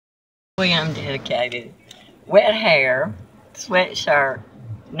I'm dedicated. Wet hair, sweatshirt,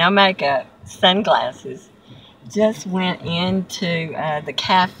 no makeup, sunglasses. Just went into the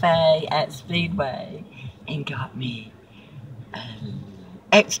cafe at Speedway and got me an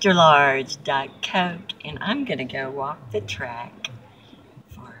extra large Diet Coke, and I'm gonna go walk the track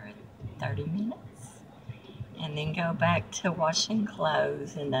for 30 minutes and then go back to washing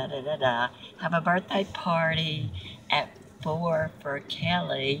clothes and da da da da. Have a birthday party at 4 for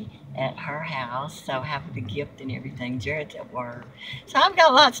Kelly at her house, so have the gift and everything. Jared's at work. So I've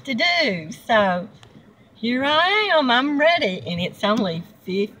got lots to do. So here I am, I'm ready. And it's only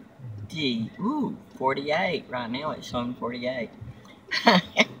 48 right now. It's showing 48.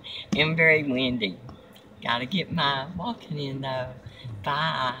 And very windy. Gotta get my walking in though.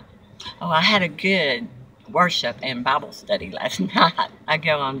 Bye. Oh, I had a good worship and Bible study last night. I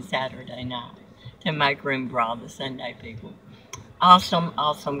go on Saturday night to make room for all the Sunday people.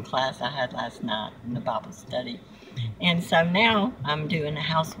 Awesome class I had last night in the Bible study. And so now I'm doing the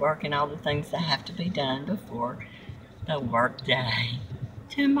housework and all the things that have to be done before the work day.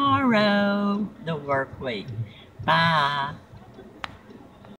 Tomorrow, the work week. Bye.